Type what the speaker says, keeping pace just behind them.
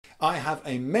I have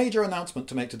a major announcement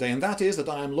to make today, and that is that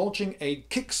I am launching a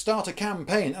Kickstarter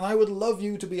campaign, and I would love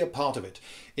you to be a part of it.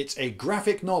 It's a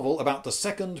graphic novel about the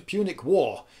Second Punic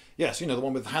War. Yes, you know, the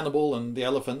one with Hannibal and the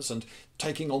elephants and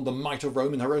taking on the might of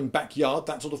Rome in her own backyard,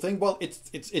 that sort of thing. Well, it's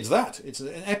that. It's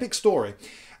an epic story.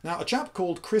 Now, a chap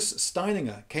called Chris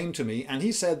Steininger came to me and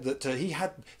he said that he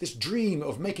had this dream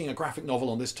of making a graphic novel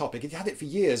on this topic. He'd had it for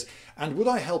years, and would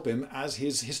I help him as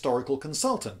his historical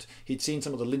consultant? He'd seen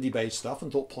some of the Lindybeige stuff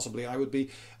and thought possibly I would be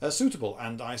suitable.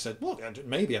 And I said, well,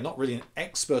 maybe. I'm not really an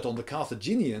expert on the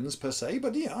Carthaginians per se,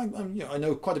 but yeah, I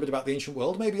know quite a bit about the ancient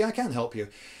world. Maybe I can help you.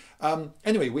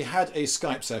 Anyway, we had a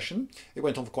Skype session. It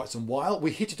went on for quite some while.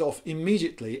 We hit it off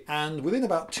immediately, and within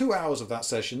about 2 hours of that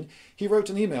session, he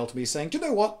wrote an email to me saying, do you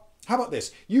know what? How about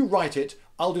this? You write it,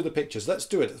 I'll do the pictures. Let's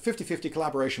do it. 50-50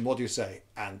 collaboration, what do you say?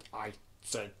 And I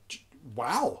said,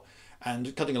 wow.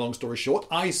 And cutting a long story short,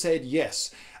 I said yes.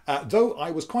 Though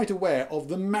I was quite aware of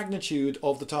the magnitude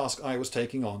of the task I was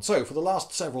taking on. So for the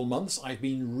last several months, I've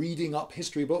been reading up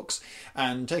history books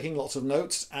and taking lots of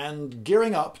notes and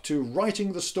gearing up to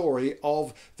writing the story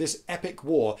of this epic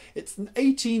war. It's an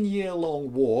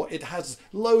 18-year-long war. It has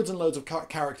loads and loads of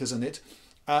characters in it.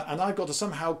 And I've got to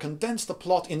somehow condense the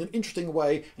plot in an interesting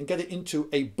way and get it into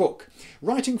a book.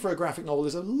 Writing for a graphic novel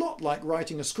is a lot like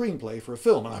writing a screenplay for a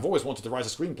film, and I've always wanted to write a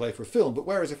screenplay for a film, but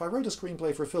whereas if I wrote a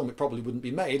screenplay for a film it probably wouldn't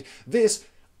be made, this,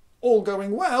 all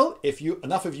going well, if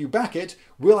enough of you back it,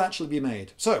 will actually be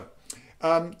made. So,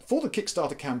 for the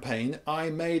Kickstarter campaign,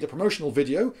 I made a promotional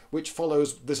video which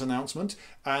follows this announcement,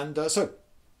 and so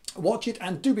watch it,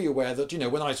 and do be aware that, you know,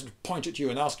 when I sort of point at you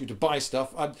and ask you to buy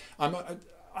stuff,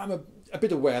 I'm a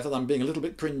bit aware that I'm being a little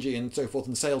bit cringy and so forth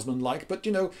and salesman-like, but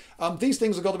you know, these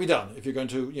things have got to be done if you're going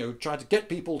to, you know, try to get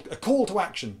people, a call to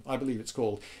action, I believe it's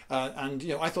called. And you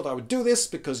know, I thought I would do this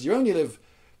because you only live,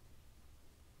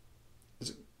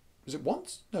 is it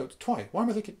once? No, it's twice. Why am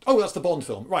I thinking? Oh, that's the Bond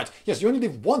film. Right. Yes, you only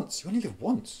live once. You only live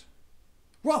once.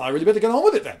 Well, I really better get on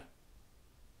with it then.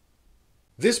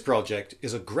 This project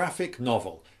is a graphic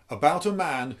novel about a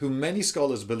man who many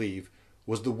scholars believe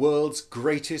was the world's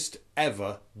greatest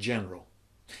ever general.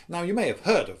 Now, you may have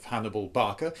heard of Hannibal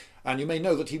Barca, and you may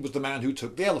know that he was the man who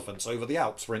took the elephants over the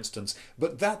Alps, for instance,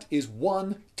 but that is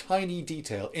one tiny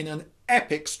detail in an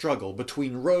epic struggle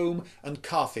between Rome and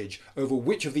Carthage over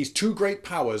which of these two great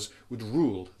powers would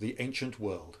rule the ancient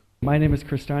world. My name is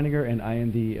Chris Steininger, and I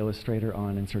am the illustrator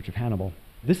on In Search of Hannibal.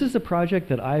 This is a project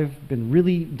that I've been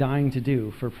really dying to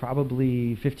do for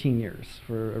probably 15 years,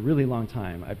 for a really long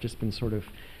time. I've just been sort of,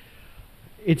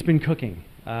 it's been cooking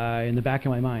in the back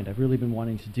of my mind. I've really been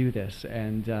wanting to do this,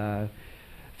 and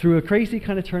through a crazy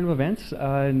kind of turn of events,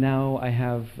 now I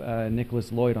have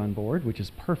Nicholas Lloyd on board, which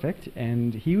is perfect,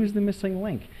 and he was the missing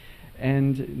link.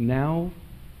 And now,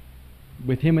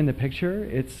 with him in the picture,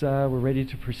 it's we're ready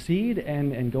to proceed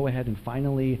and go ahead and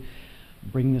finally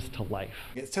bring this to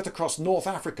life. It's set across North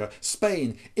Africa,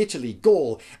 Spain, Italy,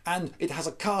 Gaul, and it has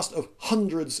a cast of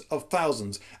hundreds of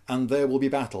thousands, and there will be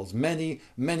battles, many,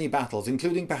 many battles,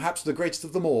 including perhaps the greatest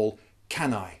of them all,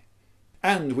 Cannae.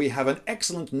 And we have an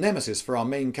excellent nemesis for our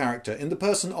main character in the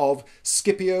person of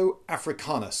Scipio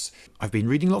Africanus. I've been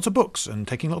reading lots of books and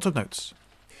taking lots of notes.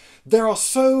 There are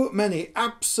so many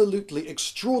absolutely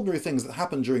extraordinary things that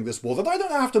happen during this war that I don't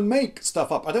have to make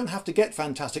stuff up. I don't have to get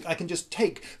fantastic. I can just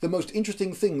take the most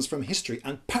interesting things from history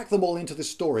and pack them all into this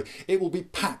story. It will be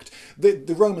packed. The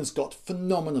Romans got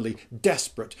phenomenally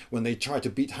desperate when they tried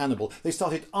to beat Hannibal. They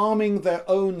started arming their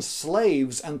own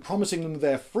slaves and promising them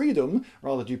their freedom,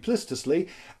 rather duplicitously,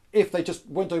 if they just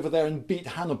went over there and beat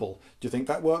Hannibal. Do you think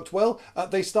that worked well?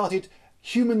 They started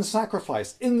human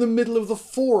sacrifice in the middle of the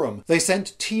forum. They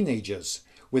sent teenagers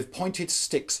with pointed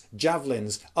sticks,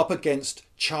 javelins, up against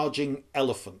charging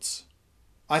elephants.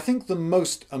 I think the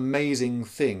most amazing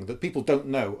thing that people don't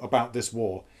know about this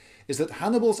war is that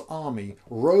Hannibal's army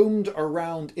roamed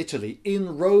around Italy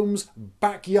in Rome's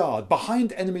backyard,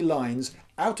 behind enemy lines,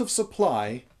 out of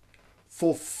supply,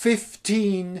 for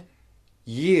 15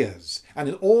 years. And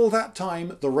in all that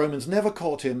time, the Romans never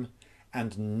caught him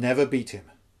and never beat him.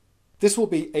 This will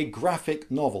be a graphic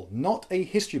novel, not a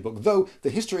history book, though the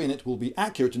history in it will be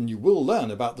accurate and you will learn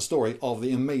about the story of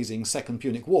the amazing Second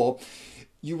Punic War.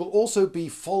 You will also be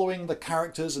following the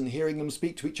characters and hearing them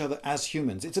speak to each other as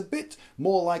humans. It's a bit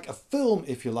more like a film,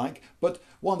 if you like, but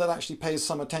one that actually pays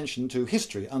some attention to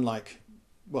history, unlike,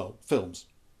 well, films.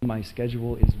 My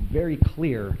schedule is very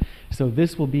clear, so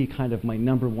this will be kind of my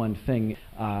 #1 thing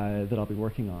that I'll be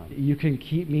working on. You can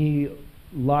keep me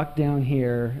locked down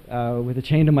here with a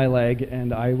chain to my leg,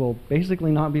 and I will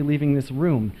basically not be leaving this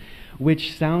room,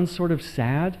 which sounds sort of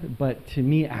sad, but to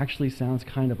me actually sounds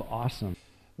kind of awesome.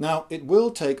 Now, it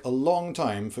will take a long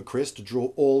time for Chris to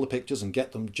draw all the pictures and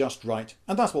get them just right.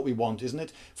 And that's what we want, isn't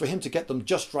it? For him to get them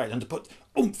just right and to put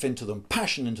oomph into them,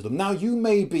 passion into them. Now, you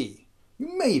may be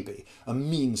a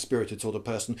mean-spirited sort of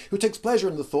person who takes pleasure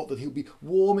in the thought that he'll be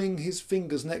warming his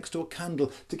fingers next to a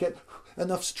candle to get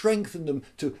enough strength in them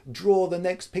to draw the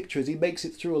next picture as he makes it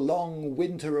through a long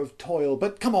winter of toil.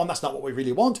 But come on, that's not what we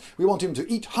really want. We want him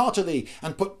to eat heartily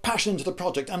and put passion into the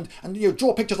project and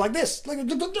draw pictures like this. I mean,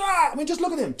 just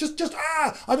look at him. Just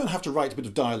I don't have to write a bit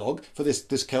of dialogue for this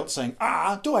Celt saying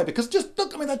do I? Because just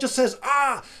look, I mean, that just says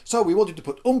So we want him to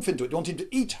put oomph into it. We want him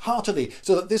to eat heartily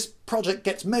so that this project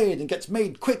gets made and gets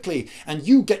made quickly and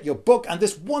you get your book and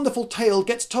this wonderful tale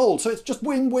gets told. So it's just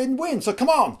win, win, win. So come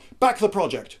on, back the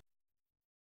project.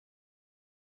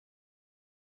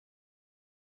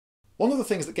 One of the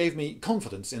things that gave me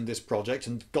confidence in this project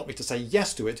and got me to say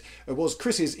yes to it was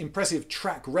Chris's impressive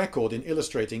track record in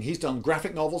illustrating. He's done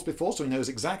graphic novels before, so he knows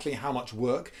exactly how much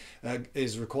work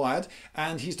is required,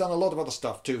 and he's done a lot of other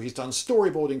stuff too. He's done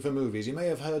storyboarding for movies. You may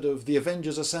have heard of The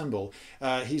Avengers Assemble.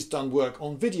 He's done work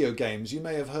on video games. You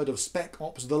may have heard of Spec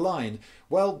Ops: The Line.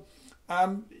 Well,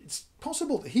 it's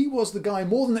possible that he was the guy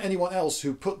more than anyone else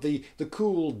who put the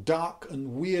cool dark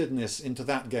and weirdness into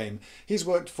that game. He's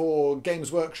worked for Games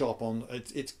Workshop on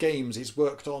its games, he's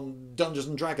worked on Dungeons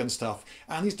and Dragons stuff,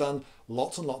 and he's done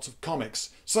lots and lots of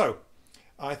comics. So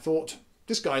I thought,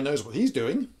 this guy knows what he's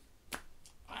doing.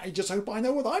 I just hope I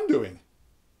know what I'm doing.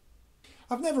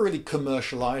 I've never really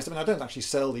commercialised. I mean, I don't actually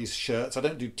sell these shirts. I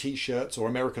don't do t-shirts or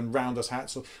American Rounders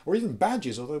hats or even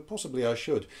badges, although possibly I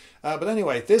should. But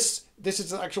anyway, this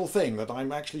is an actual thing that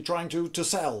I'm actually trying to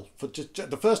sell. For just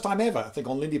the first time ever, I think,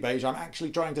 on Lindybeige, I'm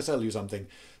actually trying to sell you something.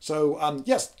 So,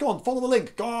 yes, go on, follow the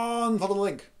link. Go on, follow the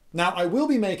link. Now, I will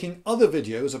be making other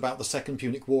videos about the Second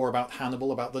Punic War, about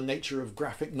Hannibal, about the nature of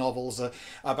graphic novels,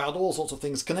 about all sorts of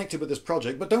things connected with this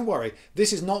project. But don't worry,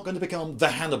 this is not going to become the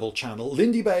Hannibal channel.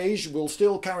 Lindybeige will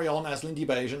still carry on as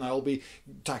Lindybeige, and I'll be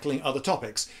tackling other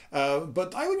topics.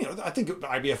 But I think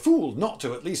I'd be a fool not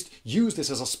to at least use this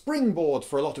as a springboard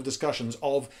for a lot of discussions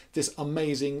of this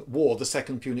amazing war, the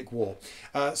Second Punic War.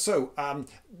 So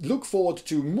look forward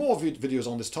to more videos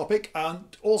on this topic,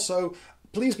 and also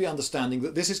please be understanding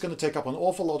that this is going to take up an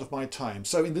awful lot of my time.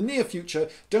 So in the near future,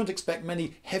 don't expect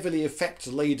many heavily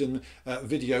effect-laden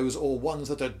videos or ones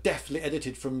that are deftly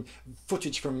edited from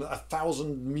footage from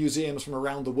 1,000 museums from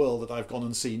around the world that I've gone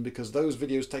and seen, because those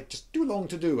videos take just too long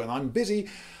to do, and I'm busy.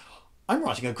 I'm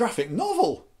writing a graphic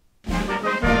novel.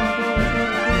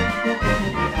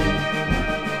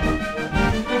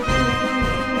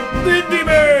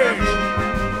 Lindybeige!